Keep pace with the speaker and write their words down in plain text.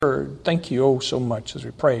Thank you so much as we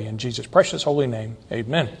pray in Jesus' precious holy name.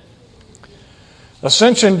 Amen.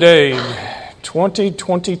 Ascension Day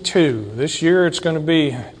 2022. This year it's going to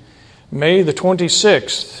be May the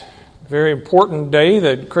 26th. Very important day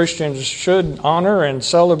that Christians should honor and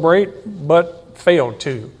celebrate, but fail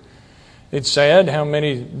to. It's sad how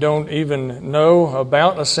many don't even know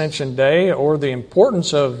about Ascension Day or the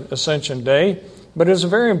importance of Ascension Day, but it's a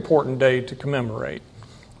very important day to commemorate.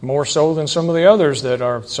 More so than some of the others that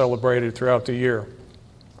are celebrated throughout the year.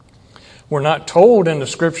 We're not told in the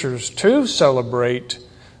Scriptures to celebrate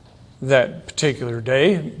that particular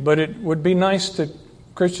day, but it would be nice that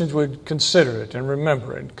Christians would consider it and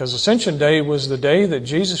remember it, because Ascension Day was the day that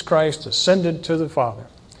Jesus Christ ascended to the Father.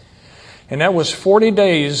 And that was 40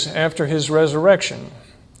 days after His resurrection.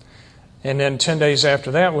 And then 10 days after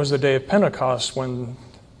that was the day of Pentecost, when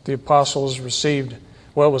the apostles received,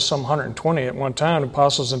 well, it was some 120 at one time,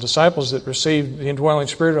 apostles and disciples that received the indwelling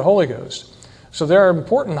Spirit of the Holy Ghost. So there are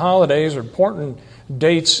important holidays or important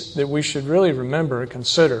dates that we should really remember and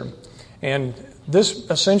consider. And this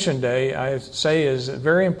Ascension Day, I say, is a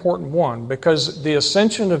very important one, because the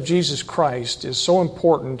ascension of Jesus Christ is so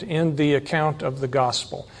important in the account of the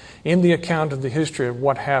gospel, in the account of the history of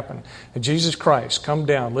what happened. Jesus Christ come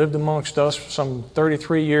down, lived amongst us for some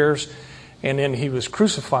 33 years, and then He was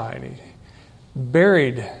crucified,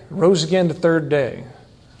 buried, rose again the third day.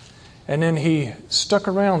 And then He stuck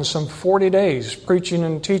around some 40 days preaching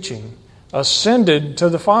and teaching, ascended to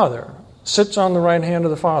the Father, sits on the right hand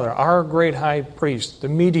of the Father, our great high priest, the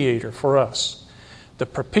mediator for us, the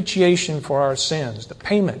propitiation for our sins, the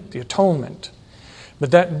payment, the atonement.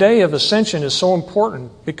 But that day of ascension is so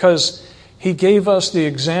important because He gave us the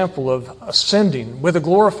example of ascending with a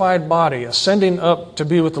glorified body, ascending up to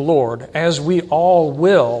be with the Lord, as we all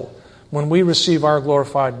will. When we receive our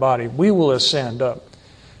glorified body, we will ascend up.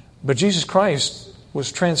 But Jesus Christ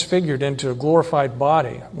was transfigured into a glorified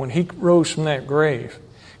body when He rose from that grave,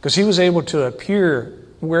 because He was able to appear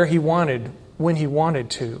where He wanted, when He wanted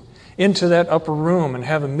to, into that upper room and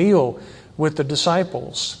have a meal with the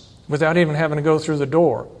disciples without even having to go through the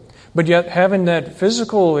door. But yet having that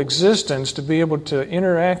physical existence to be able to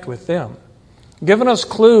interact with them, giving us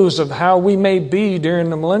clues of how we may be during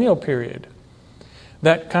the millennial period.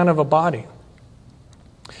 That kind of a body.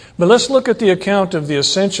 But let's look at the account of the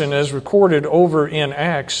ascension as recorded over in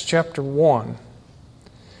Acts chapter 1.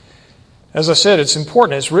 As I said, it's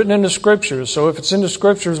important. It's written in the Scriptures, so if it's in the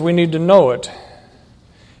Scriptures, we need to know it.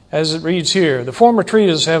 As it reads here, "The former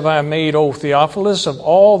treatise have I made, O Theophilus, of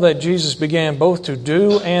all that Jesus began both to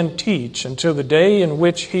do and teach, until the day in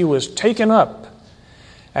which He was taken up.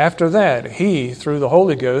 After that, He, through the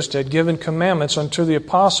Holy Ghost, had given commandments unto the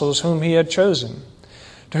apostles whom He had chosen,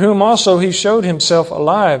 to whom also He showed Himself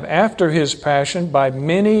alive after His passion by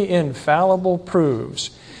many infallible proofs,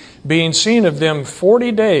 being seen of them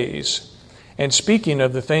 40 days, and speaking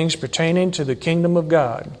of the things pertaining to the kingdom of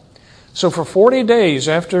God." So for 40 days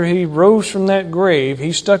after He rose from that grave,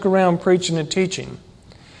 He stuck around preaching and teaching.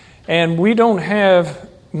 And we don't have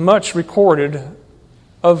much recorded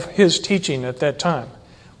of His teaching at that time.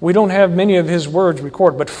 We don't have many of His words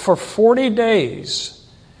recorded. But for 40 days,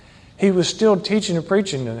 He was still teaching and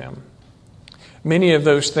preaching to them. Many of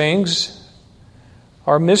those things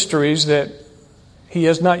are mysteries that He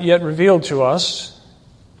has not yet revealed to us.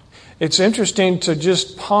 It's interesting to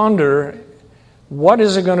just ponder, what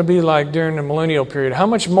is it going to be like during the millennial period? How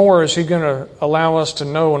much more is He going to allow us to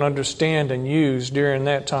know and understand and use during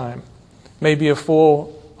that time? Maybe a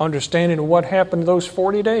full understanding of what happened those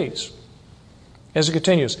 40 days. As it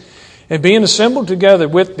continues, "And being assembled together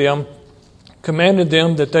with them, commanded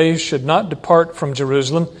them that they should not depart from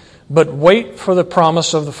Jerusalem, but wait for the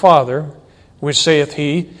promise of the Father, which saith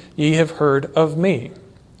He, Ye have heard of me.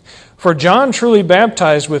 For John truly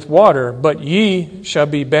baptized with water, but ye shall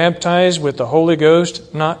be baptized with the Holy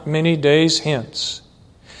Ghost not many days hence.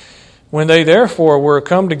 When they therefore were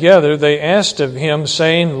come together, they asked of Him,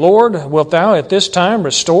 saying, Lord, wilt Thou at this time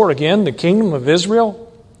restore again the kingdom of Israel?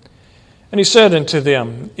 And He said unto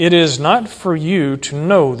them, It is not for you to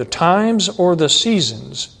know the times or the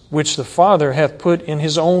seasons which the Father hath put in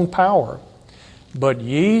His own power, but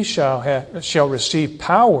ye shall receive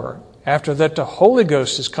power after that the Holy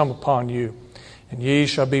Ghost is come upon you. And ye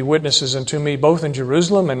shall be witnesses unto me both in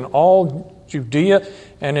Jerusalem and all Judea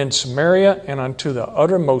and in Samaria and unto the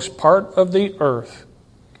uttermost part of the earth."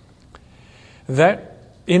 That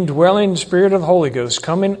indwelling Spirit of the Holy Ghost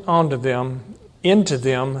coming onto them, into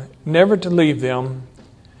them, never to leave them,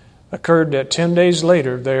 occurred that 10 days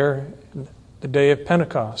later there, the day of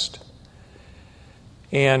Pentecost,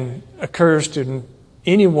 and occurs to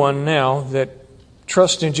anyone now that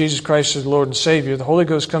trust in Jesus Christ as Lord and Savior, the Holy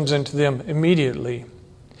Ghost comes into them immediately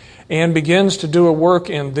and begins to do a work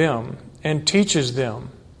in them and teaches them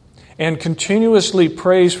and continuously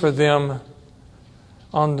prays for them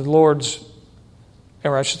on the Lord's,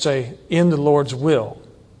 or I should say, in the Lord's will.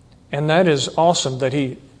 And that is awesome that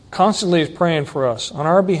He constantly is praying for us on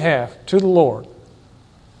our behalf to the Lord,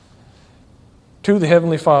 to the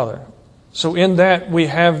Heavenly Father. So in that we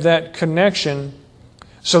have that connection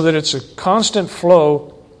so that it's a constant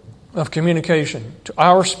flow of communication to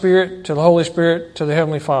our spirit, to the Holy Spirit, to the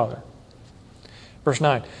Heavenly Father. Verse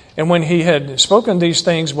 9, and when He had spoken these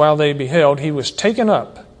things while they beheld, He was taken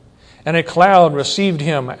up, and a cloud received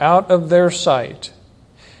Him out of their sight.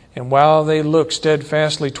 And while they looked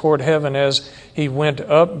steadfastly toward heaven as He went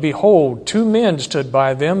up, behold, 2 men stood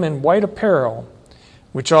by them in white apparel,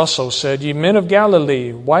 which also said, Ye men of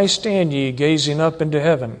Galilee, why stand ye gazing up into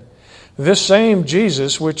heaven? This same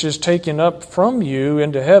Jesus, which is taken up from you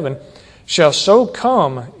into heaven, shall so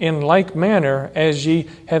come in like manner as ye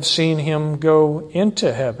have seen Him go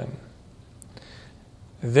into heaven.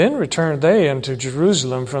 Then returned they unto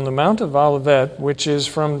Jerusalem from the Mount of Olivet, which is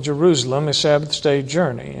from Jerusalem a Sabbath day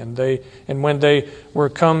journey. And when they were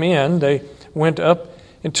come in, they went up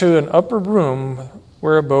into an upper room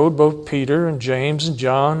where abode both Peter and James and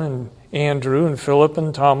John and Andrew and Philip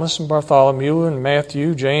and Thomas and Bartholomew and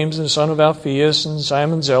Matthew, James the son of Alphaeus and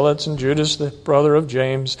Simon Zealots and Judas the brother of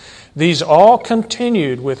James. These all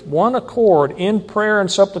continued with one accord in prayer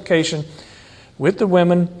and supplication with the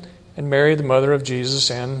women and Mary the mother of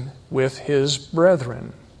Jesus and with His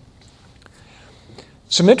brethren.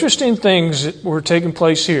 Some interesting things were taking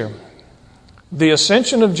place here. The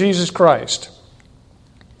ascension of Jesus Christ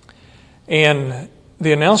and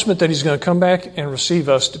the announcement that He's going to come back and receive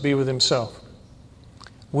us to be with Himself.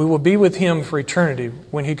 We will be with Him for eternity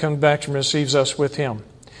when He comes back and receives us with Him.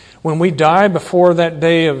 When we die before that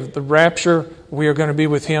day of the rapture, we are going to be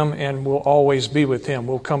with Him and we'll always be with Him.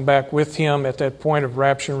 We'll come back with Him at that point of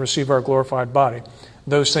rapture and receive our glorified body.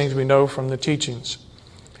 Those things we know from the teachings.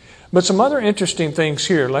 But some other interesting things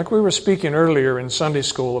here, like we were speaking earlier in Sunday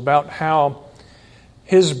school about how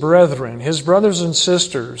His brethren, His brothers and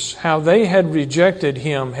sisters, how they had rejected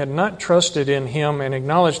Him, had not trusted in Him and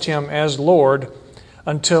acknowledged Him as Lord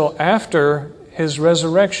until after His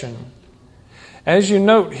resurrection. As you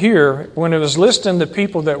note here, when it was listing the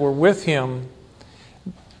people that were with Him,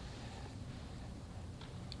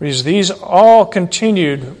 these all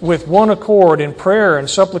continued with one accord in prayer and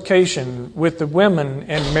supplication with the women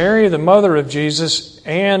and Mary, the mother of Jesus,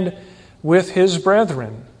 and with His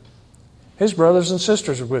brethren. His brothers and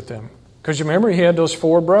sisters were with Him. Because you remember, He had those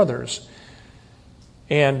 4 brothers.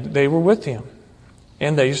 And they were with Him.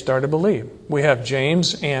 And they started to believe. We have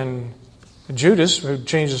James and Judas, who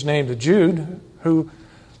changed his name to Jude, who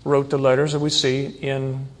wrote the letters that we see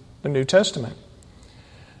in the New Testament.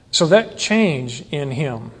 So that change in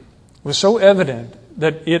him was so evident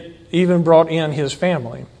that it even brought in his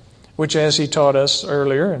family, which, as he taught us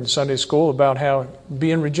earlier in Sunday school about how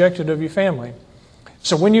being rejected of your family.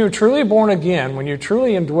 So when you're truly born again, when you're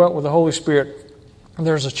truly indwelt with the Holy Spirit,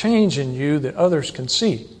 there's a change in you that others can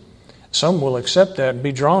see. Some will accept that and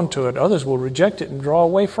be drawn to it. Others will reject it and draw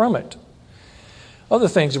away from it. Other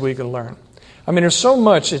things that we can learn. I mean, there's so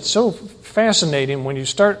much. It's so fascinating when you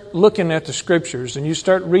start looking at the Scriptures and you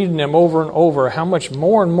start reading them over and over, how much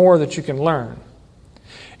more and more that you can learn.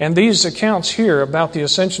 And these accounts here about the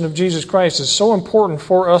ascension of Jesus Christ is so important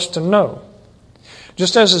for us to know.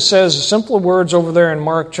 Just as it says, simple words over there in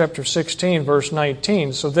Mark chapter 16, verse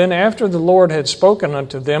 19. So then after the Lord had spoken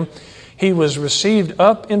unto them, He was received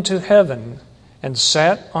up into heaven and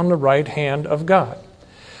sat on the right hand of God.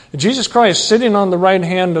 Jesus Christ sitting on the right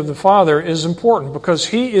hand of the Father is important because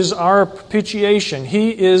He is our propitiation. He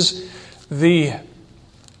is the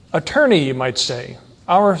attorney, you might say,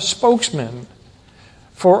 our spokesman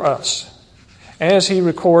for us. As He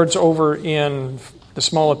records over in the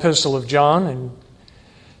small epistle of John and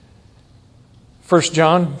 1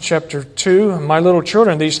 John chapter 2, My little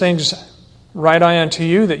children, these things write I unto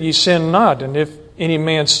you, that ye sin not. And if any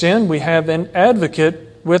man sin, we have an advocate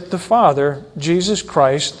with the Father, Jesus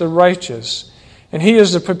Christ the righteous. And He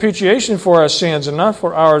is the propitiation for our sins, and not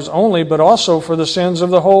for ours only, but also for the sins of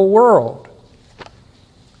the whole world.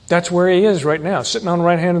 That's where He is right now, sitting on the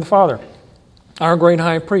right hand of the Father. Our great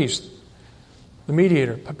high priest, the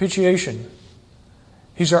mediator, propitiation.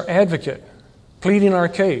 He's our advocate, pleading our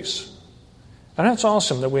case. And that's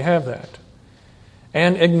awesome that we have that.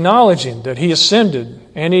 And acknowledging that He ascended,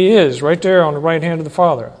 and He is right there on the right hand of the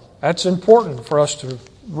Father. That's important for us to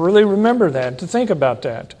really remember that, to think about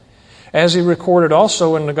that. As He recorded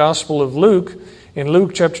also in the Gospel of Luke, in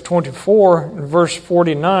Luke chapter 24, verse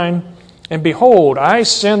 49, "And behold, I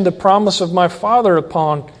send the promise of my Father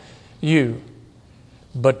upon you.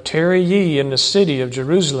 But tarry ye in the city of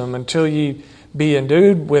Jerusalem until ye be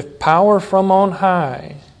endued with power from on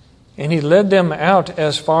high." And he led them out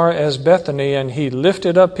as far as Bethany, and he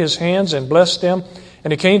lifted up his hands and blessed them.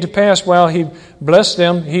 And it came to pass, while he blessed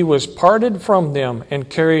them, he was parted from them and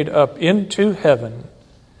carried up into heaven.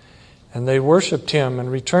 And they worshipped him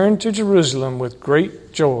and returned to Jerusalem with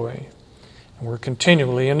great joy. And were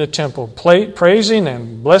continually in the temple, praising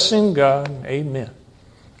and blessing God. Amen.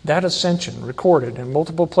 That ascension, recorded in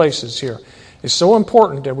multiple places here, is so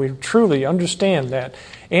important that we truly understand that.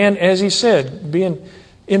 And as he said, being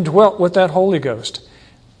indwelt with that Holy Ghost,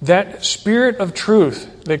 that Spirit of truth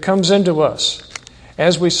that comes into us,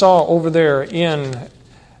 as we saw over there in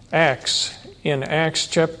Acts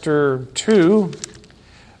chapter 2,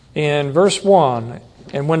 in verse 1,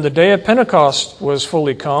 "And when the day of Pentecost was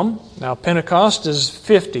fully come," now Pentecost is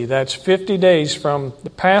 50, that's 50 days from the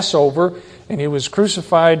Passover, and he was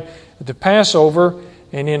crucified at the Passover,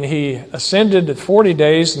 and then he ascended at 40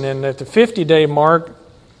 days, and then at the 50-day mark,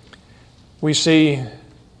 we see,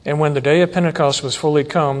 "And when the day of Pentecost was fully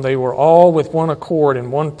come, they were all with one accord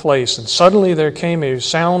in one place. And suddenly there came a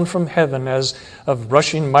sound from heaven as of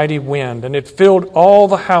rushing mighty wind, and it filled all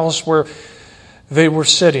the house where they were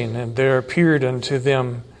sitting. And there appeared unto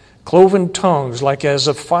them cloven tongues like as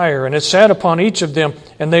of fire, and it sat upon each of them,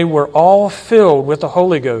 and they were all filled with the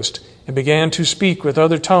Holy Ghost, and began to speak with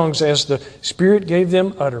other tongues as the Spirit gave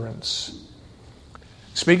them utterance."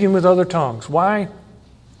 Speaking with other tongues. Why?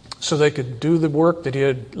 So they could do the work that he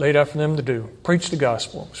had laid out for them to do. Preach the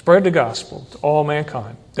gospel. Spread the gospel to all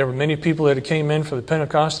mankind. There were many people that came in for the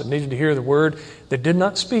Pentecost that needed to hear the word that did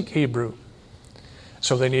not speak Hebrew.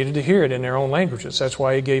 So they needed to hear it in their own languages. That's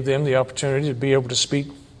why he gave them the opportunity to be able to speak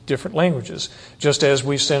different languages. Just as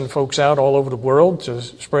we send folks out all over the world to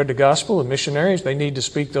spread the gospel, the missionaries, they need to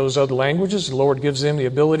speak those other languages. The Lord gives them the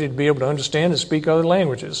ability to be able to understand and speak other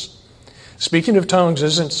languages. Speaking of tongues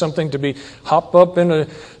isn't something to be hop up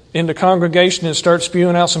in the congregation and start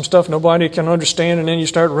spewing out some stuff nobody can understand, and then you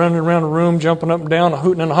start running around the room, jumping up and down,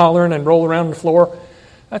 hooting and hollering, and roll around the floor.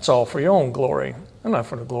 That's all for your own glory, and not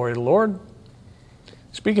for the glory of the Lord.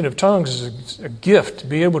 Speaking of tongues is a gift to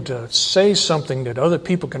be able to say something that other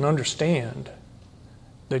people can understand,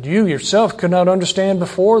 that you yourself could not understand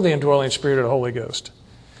before the indwelling Spirit of the Holy Ghost.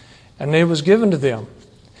 And it was given to them.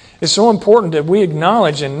 It's so important that we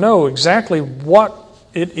acknowledge and know exactly what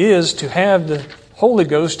it is to have the Holy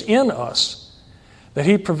Ghost in us, that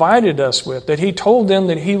he provided us with, that he told them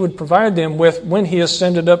that he would provide them with when he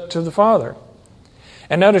ascended up to the Father.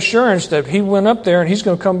 And that assurance that he went up there and he's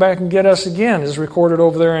going to come back and get us again is recorded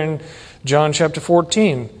over there in John chapter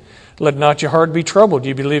 14. "Let not your heart be troubled.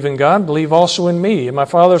 You believe in God, believe also in me. In my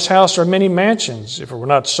Father's house are many mansions. If it were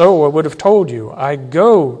not so, I would have told you. I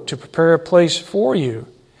go to prepare a place for you.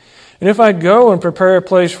 And if I go and prepare a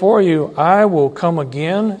place for you, I will come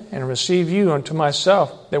again and receive you unto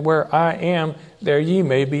myself, that where I am, there ye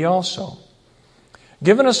may be also."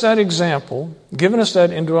 Giving us that example, giving us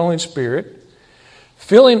that indwelling Spirit,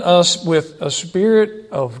 filling us with a spirit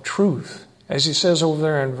of truth, as he says over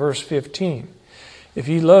there in verse 15. "If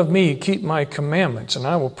ye love me, keep my commandments, and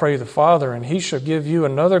I will pray the Father, and he shall give you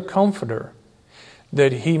another Comforter,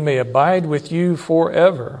 that he may abide with you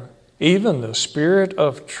forever, even the Spirit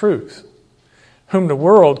of truth, whom the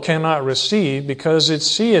world cannot receive, because it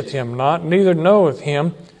seeth him not, neither knoweth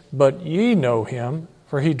him, but ye know him,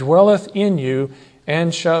 for he dwelleth in you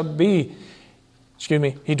and shall be,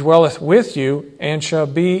 he dwelleth with you and shall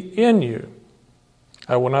be in you.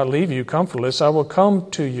 I will not leave you comfortless, I will come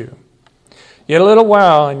to you. Yet a little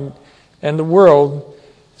while, and the world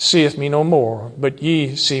seeth me no more, but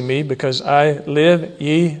ye see me, because I live,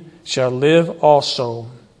 ye shall live also.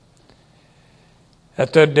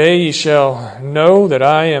 At that day ye shall know that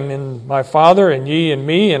I am in my Father, and ye in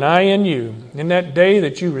me, and I in you." In that day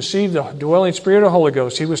that you receive the dwelling Spirit of the Holy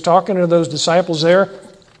Ghost, he was talking to those disciples there.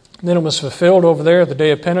 Then it was fulfilled over there at the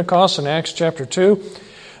day of Pentecost in Acts chapter 2.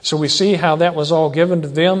 So we see how that was all given to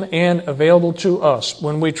them and available to us.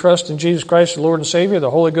 When we trust in Jesus Christ, the Lord and Savior,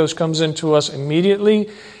 the Holy Ghost comes into us immediately,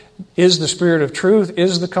 is the Spirit of truth,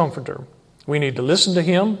 is the Comforter. We need to listen to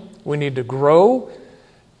him. We need to grow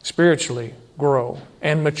spiritually, grow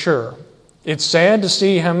and mature. It's sad to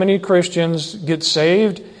see how many Christians get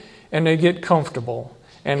saved and they get comfortable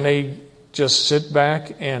and they just sit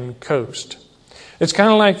back and coast. It's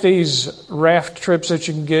kind of like these raft trips that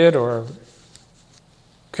you can get, or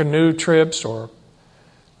canoe trips, or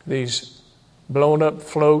these blown up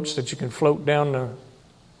floats that you can float down the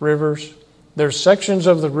rivers. There's sections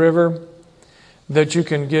of the river that you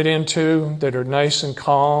can get into that are nice and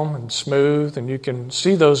calm and smooth, and you can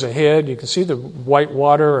see those ahead. You can see the white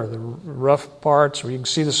water or the rough parts, or you can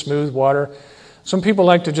see the smooth water. Some people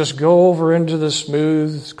like to just go over into the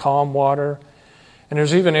smooth, calm water. And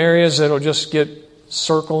there's even areas that'll just get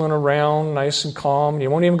circling around nice and calm. You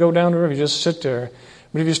won't even go down the river, you just sit there.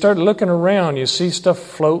 But if you start looking around, you see stuff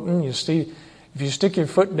floating. You see, if you stick your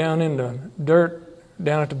foot down in the dirt,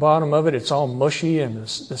 down at the bottom of it, it's all mushy, and the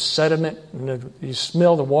sediment, and you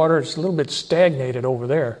smell the water, it's a little bit stagnated over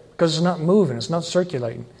there because it's not moving, it's not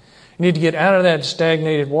circulating. You need to get out of that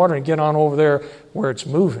stagnated water and get on over there where it's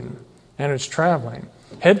moving and it's traveling.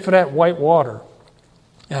 Head for that white water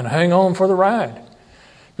and hang on for the ride,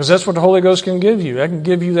 because that's what the Holy Ghost can give you. I can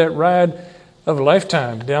give you that ride of a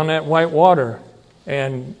lifetime down that white water,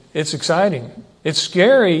 and it's exciting. It's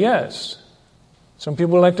scary, yes. Some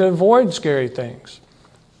people like to avoid scary things.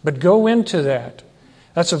 But go into that.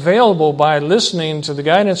 That's available by listening to the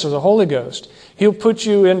guidance of the Holy Ghost. He'll put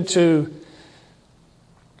you into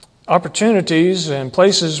opportunities and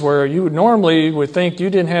places where you normally would think you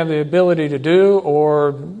didn't have the ability to do,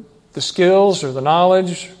 or the skills or the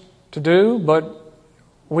knowledge to do. But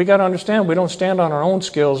we got to understand, we don't stand on our own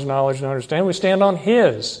skills, knowledge, and understanding. We stand on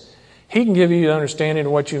His. He can give you the understanding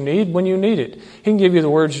of what you need when you need it. He can give you the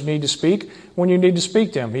words you need to speak when you need to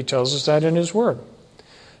speak them. He tells us that in His Word.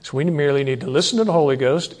 So we merely need to listen to the Holy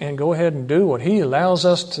Ghost and go ahead and do what He allows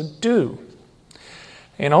us to do.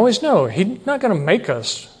 And always know, He's not going to make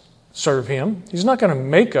us serve Him. He's not going to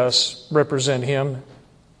make us represent Him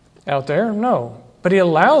out there. No. But He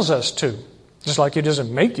allows us to. Just like He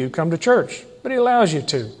doesn't make you come to church, but He allows you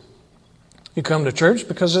to. You come to church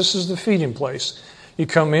because this is the feeding place. You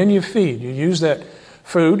come in, you feed. You use that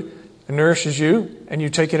food, it nourishes you, and you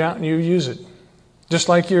take it out and you use it. Just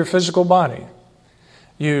like your physical body.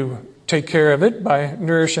 You take care of it by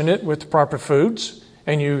nourishing it with the proper foods,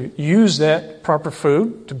 and you use that proper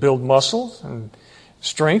food to build muscles and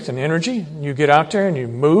strength and energy. You get out there and you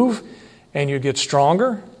move, and you get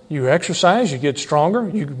stronger. You exercise, you get stronger.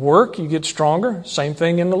 You work, you get stronger. Same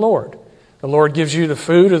thing in the Lord. The Lord gives you the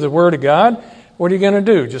food of the Word of God. What are you going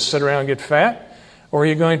to do? Just sit around and get fat? Or are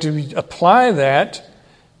you going to apply that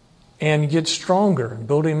and get stronger,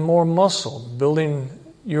 building more muscle, building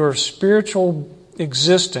your spiritual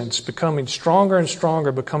existence, becoming stronger and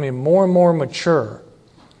stronger, becoming more and more mature?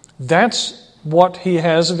 That's what He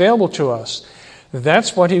has available to us.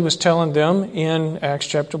 That's what He was telling them in Acts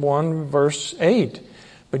chapter 1, verse 8.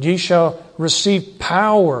 But ye shall receive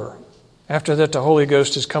power after that the Holy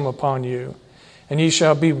Ghost has come upon you. And ye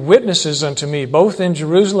shall be witnesses unto me, both in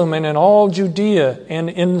Jerusalem and in all Judea and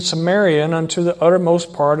in Samaria and unto the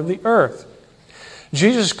uttermost part of the earth.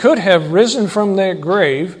 Jesus could have risen from that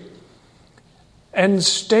grave and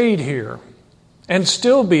stayed here and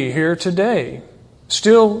still be here today,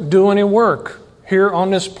 still doing His work here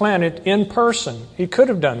on this planet in person. He could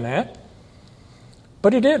have done that,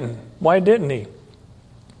 but He didn't. Why didn't He?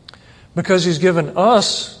 Because He's given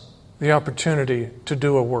us the opportunity to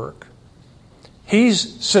do a work.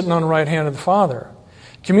 He's sitting on the right hand of the Father,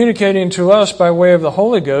 communicating to us by way of the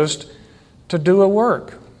Holy Ghost to do a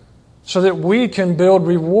work, so that we can build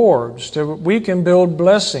rewards, so that we can build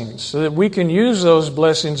blessings, so that we can use those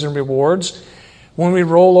blessings and rewards when we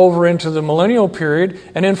roll over into the millennial period,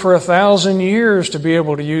 and then for 1,000 years to be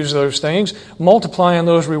able to use those things, multiplying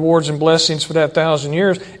those rewards and blessings for that 1,000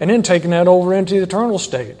 years, and then taking that over into the eternal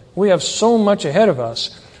state. We have so much ahead of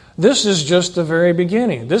us. This is just the very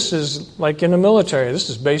beginning. This is like in the military. This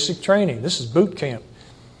is basic training. This is boot camp.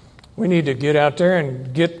 We need to get out there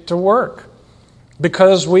and get to work,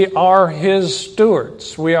 because we are His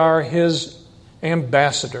stewards. We are His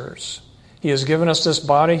ambassadors. He has given us this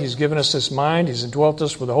body. He's given us this mind. He's indwelt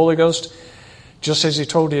us with the Holy Ghost. Just as He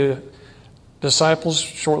told the disciples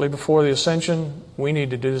shortly before the Ascension, we need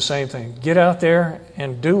to do the same thing. Get out there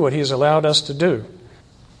and do what He has allowed us to do.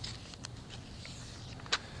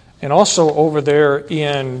 And also over there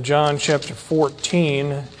in John chapter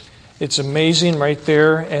 14, it's amazing right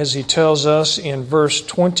there as He tells us in verse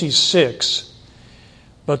 26,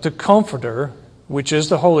 but the Comforter, which is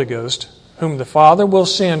the Holy Ghost, whom the Father will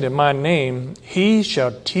send in my name, He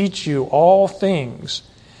shall teach you all things,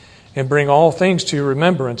 and bring all things to your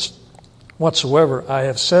remembrance, whatsoever I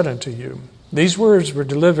have said unto you. These words were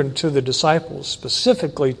delivered to the disciples,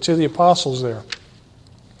 specifically to the apostles there.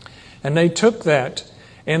 And they took that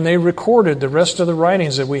and they recorded the rest of the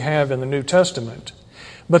writings that we have in the New Testament.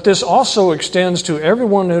 But this also extends to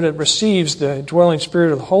everyone that receives the dwelling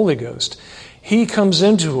Spirit of the Holy Ghost. He comes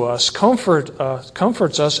into us,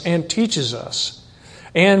 comforts us, and teaches us.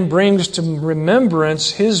 and brings to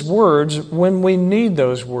remembrance His words when we need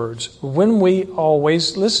those words, when we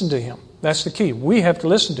always listen to Him. That's the key. We have to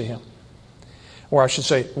listen to Him. Or I should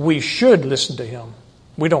say, we should listen to Him.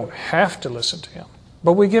 We don't have to listen to Him,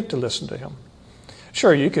 but we get to listen to Him.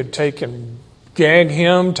 Sure, you could take and gag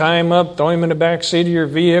Him, tie Him up, throw Him in the back seat of your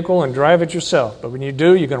vehicle and drive it yourself. But when you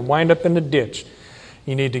do, you're going to wind up in the ditch.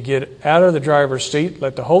 You need to get out of the driver's seat,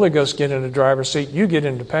 let the Holy Ghost get in the driver's seat, you get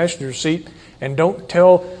in the passenger seat, and don't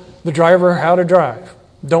tell the driver how to drive.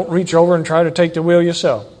 Don't reach over and try to take the wheel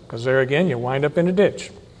yourself, because there again, you wind up in a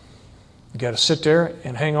ditch. You got to sit there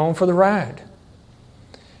and hang on for the ride.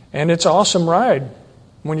 And it's an awesome ride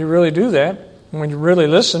when you really do that, when you really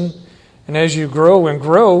listen, and as you grow and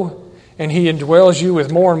grow, and He indwells you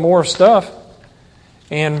with more and more stuff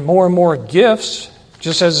and more gifts,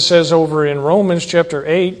 just as it says over in Romans chapter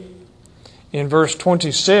 8, in verse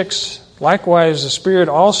 26, likewise the Spirit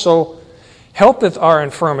also helpeth our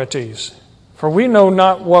infirmities. For we know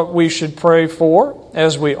not what we should pray for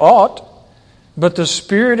as we ought, but the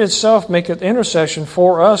Spirit itself maketh intercession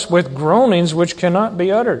for us with groanings which cannot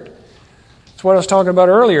be uttered. That's what I was talking about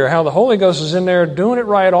earlier, how the Holy Ghost is in there doing it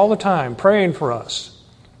right all the time, praying for us.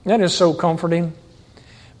 That is so comforting,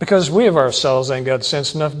 because we of ourselves ain't got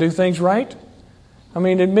sense enough to do things right. I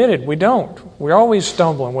mean, admit it, we don't. We're always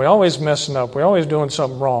stumbling. We're always messing up. We're always doing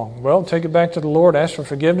something wrong. Well, take it back to the Lord, ask for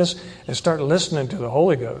forgiveness, and start listening to the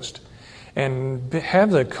Holy Ghost. And have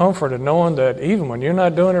the comfort of knowing that even when you're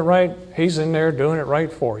not doing it right, He's in there doing it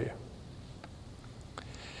right for you.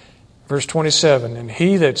 Verse 27, and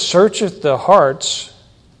He that searcheth the hearts,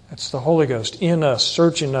 that's the Holy Ghost, in us,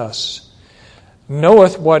 searching us,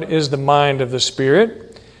 knoweth what is the mind of the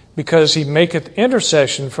Spirit, because He maketh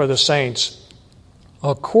intercession for the saints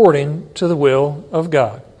according to the will of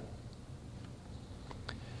God.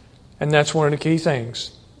 And that's one of the key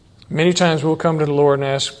things. Many times we'll come to the Lord and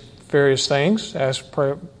ask various things,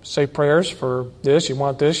 say prayers for this, you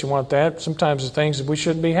want that. Sometimes the things that we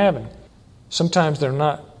shouldn't be having. Sometimes they're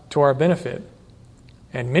not to our benefit.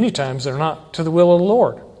 And many times they're not to the will of the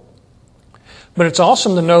Lord. But it's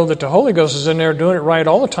awesome to know that the Holy Ghost is in there doing it right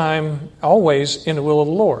all the time, always in the will of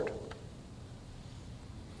the Lord.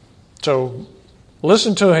 So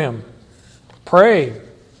listen to Him, pray,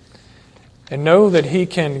 and know that He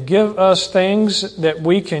can give us things that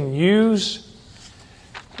we can use.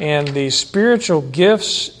 And the spiritual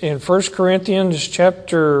gifts in 1 Corinthians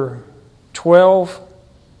chapter 12,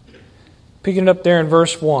 picking up there in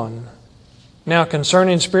verse 1. Now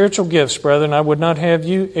concerning spiritual gifts, brethren, I would not have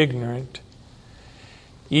you ignorant.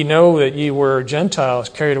 Ye know that ye were Gentiles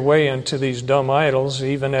carried away into these dumb idols,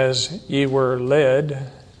 even as ye were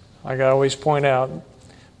led. Like I always point out,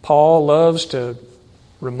 Paul loves to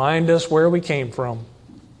remind us where we came from.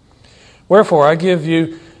 Wherefore I give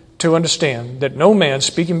you to understand that no man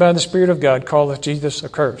speaking by the Spirit of God calleth Jesus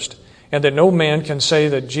accursed, and that no man can say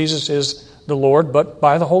that Jesus is the Lord but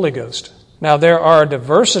by the Holy Ghost. Now there are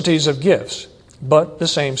diversities of gifts, but the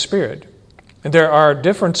same Spirit. And there are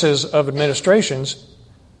differences of administrations,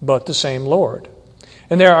 but the same Lord.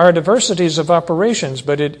 And there are diversities of operations,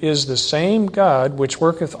 but it is the same God which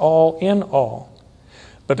worketh all in all.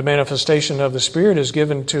 But the manifestation of the Spirit is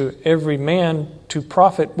given to every man to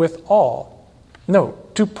profit with all. No,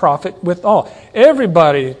 to profit with all.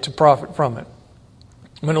 Everybody to profit from it.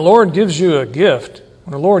 When the Lord gives you a gift,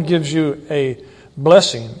 when the Lord gives you a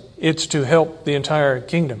blessing, it's to help the entire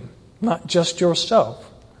kingdom, not just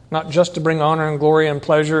yourself, not just to bring honor and glory and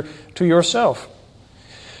pleasure to yourself.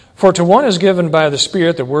 For to one is given by the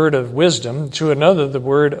Spirit the word of wisdom, to another the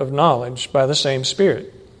word of knowledge by the same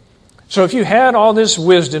Spirit. So if you had all this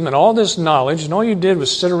wisdom and all this knowledge, and all you did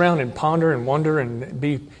was sit around and ponder and wonder and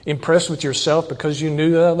be impressed with yourself because you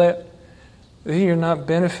knew all that, you're not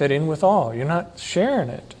benefiting with all. You're not sharing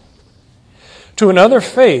it. To another,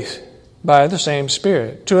 faith by the same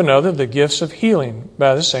Spirit. To another, the gifts of healing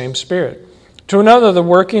by the same Spirit. To another, the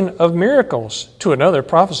working of miracles. To another,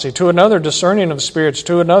 prophecy. To another, discerning of spirits.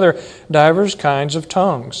 To another, divers kinds of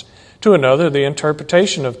tongues. To another, the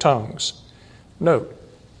interpretation of tongues. Note,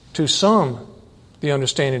 to some, the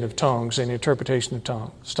understanding of tongues and the interpretation of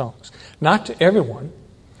tongues. Not to everyone.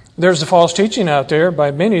 There's a false teaching out there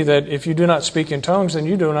by many that if you do not speak in tongues, then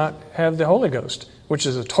you do not have the Holy Ghost, which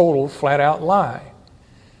is a total, flat-out lie.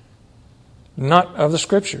 Not of the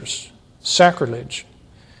Scriptures. Sacrilege.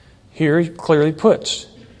 Here he clearly puts,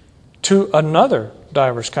 to another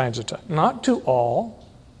divers kinds of tongues. Not to all.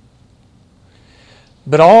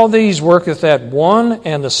 But all these worketh that one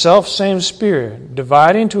and the selfsame Spirit,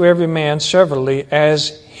 dividing to every man severally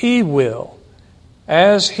as He will.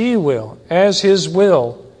 As His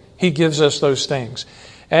will, He gives us those things.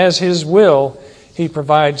 As His will, He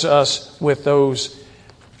provides us with those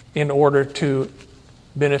in order to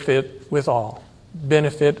benefit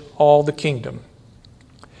all the kingdom.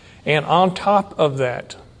 And on top of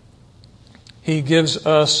that, He gives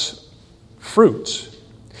us fruits.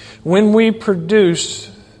 When we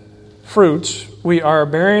produce fruits, we are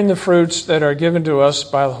bearing the fruits that are given to us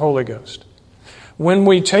by the Holy Ghost. When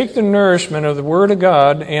we take the nourishment of the Word of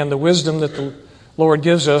God and the wisdom that the Lord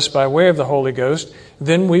gives us by way of the Holy Ghost,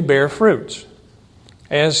 then we bear fruits.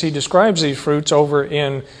 As He describes these fruits over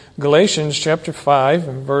in Galatians chapter 5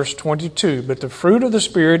 and verse 22. But the fruit of the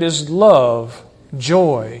Spirit is love,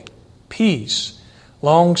 joy, peace,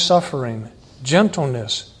 long-suffering,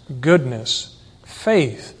 gentleness, goodness,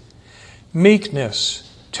 faith,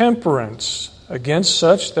 meekness, temperance. Against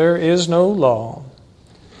such there is no law.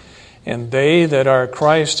 And they that are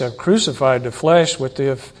Christ have crucified the flesh with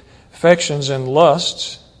the affections and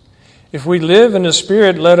lusts. If we live in the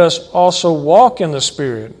Spirit, let us also walk in the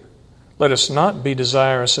Spirit. Let us not be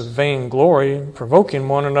desirous of vain glory, provoking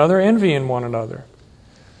one another, envying one another.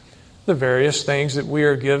 The various things that we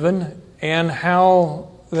are given, and how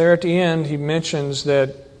there at the end He mentions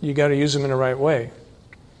that you got to use them in the right way.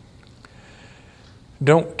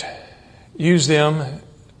 Don't use them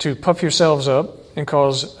to puff yourselves up and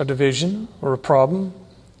cause a division or a problem.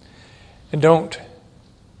 And don't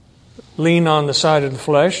lean on the side of the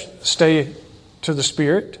flesh. Stay to the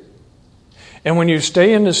Spirit. And when you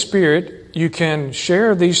stay in the Spirit, you can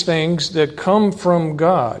share these things that come from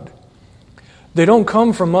God. They don't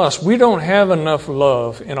come from us. We don't have enough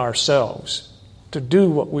love in ourselves to do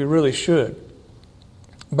what we really should.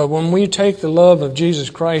 But when we take the love of Jesus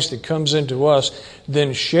Christ that comes into us,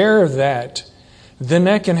 then share that, then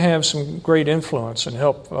that can have some great influence and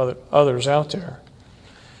help others out there.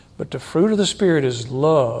 But the fruit of the Spirit is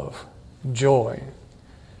love, joy.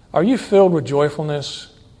 Are you filled with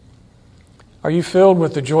joyfulness? Are you filled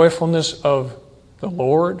with the joyfulness of the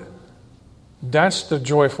Lord? That's the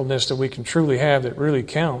joyfulness that we can truly have that really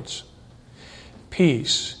counts.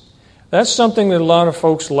 Peace. That's something that a lot of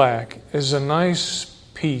folks lack, is a nice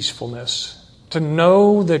peacefulness. To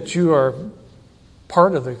know that you are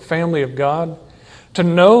part of the family of God. To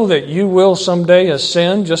know that you will someday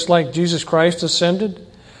ascend just like Jesus Christ ascended.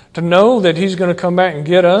 To know that He's going to come back and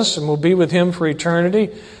get us and we'll be with Him for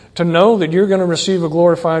eternity. To know that you're going to receive a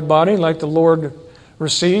glorified body like the Lord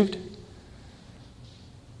received.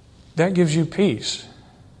 That gives you peace.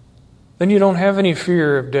 Then you don't have any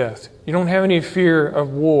fear of death. You don't have any fear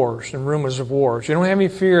of wars and rumors of wars. You don't have any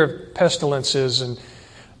fear of pestilences and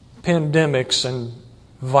pandemics and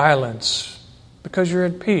violence because you're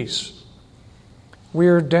at peace. We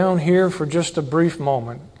are down here for just a brief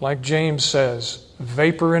moment, like James says,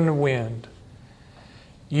 vapor in the wind.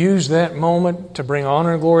 Use that moment to bring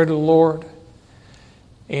honor and glory to the Lord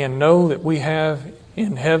and know that we have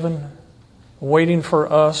in heaven waiting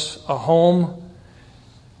for us a home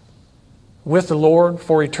with the Lord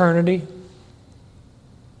for eternity.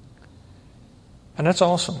 And that's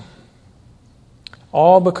awesome.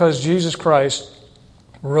 All because Jesus Christ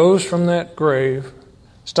rose from that grave,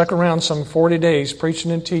 stuck around some 40 days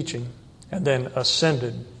preaching and teaching, and then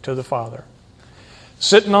ascended to the Father.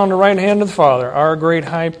 Sitting on the right hand of the Father, our great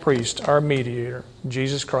high priest, our mediator,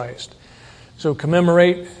 Jesus Christ. So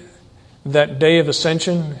commemorate that day of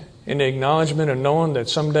ascension in the acknowledgement of knowing that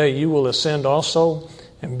someday you will ascend also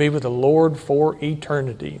and be with the Lord for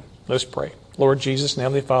eternity. Let's pray. Lord Jesus and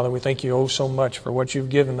Heavenly Father, we thank You so much for what You've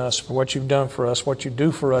given us, for what You've done for us, what You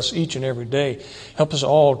do for us each and every day. Help us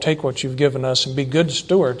all take what You've given us and be good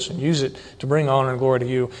stewards and use it to bring honor and glory to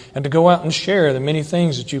You and to go out and share the many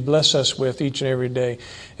things that You bless us with each and every day.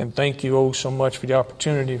 And thank You so much for the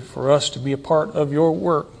opportunity for us to be a part of Your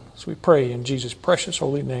work. So we pray in Jesus' precious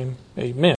holy name. Amen.